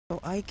So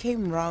I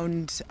came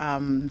round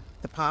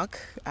the park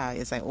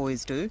as I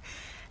always do,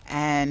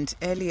 and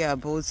earlier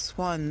both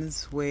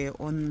swans were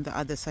on the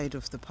other side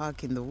of the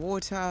park in the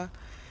water,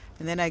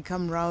 and then I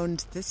come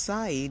round this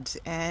side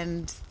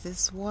and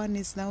this one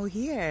is now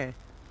here.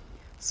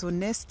 So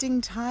nesting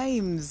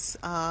times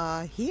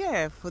are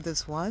here for the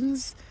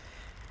swans.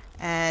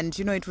 And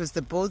it was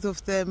the both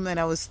of them, and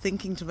I was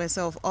thinking to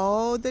myself,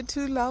 oh, the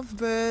two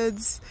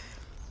lovebirds.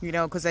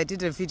 Because I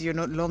did a video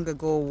not long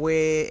ago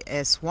where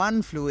a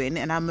swan flew in,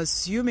 and I'm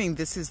assuming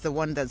this is the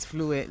one that's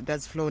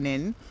flown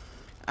in,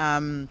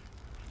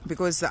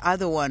 because the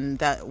other one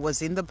that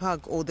was in the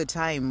park all the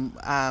time,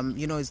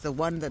 is the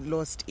one that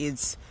lost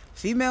its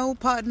female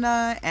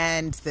partner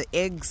and the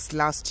eggs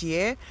last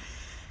year,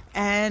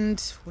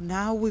 and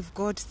now we've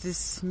got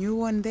this new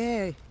one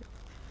there,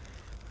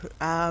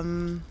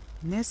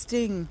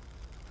 nesting,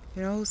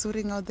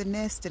 sorting out the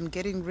nest and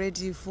getting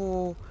ready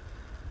for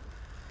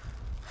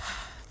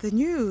the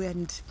new,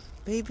 and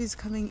babies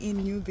coming in,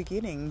 new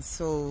beginnings.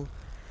 So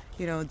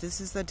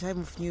this is the time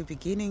of new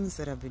beginnings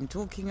that I've been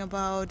talking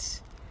about,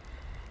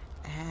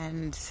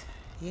 and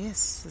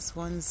yes, this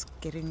one's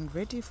getting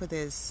ready for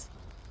this,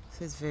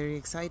 so it's very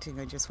exciting.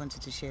 I just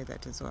wanted to share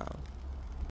that as well.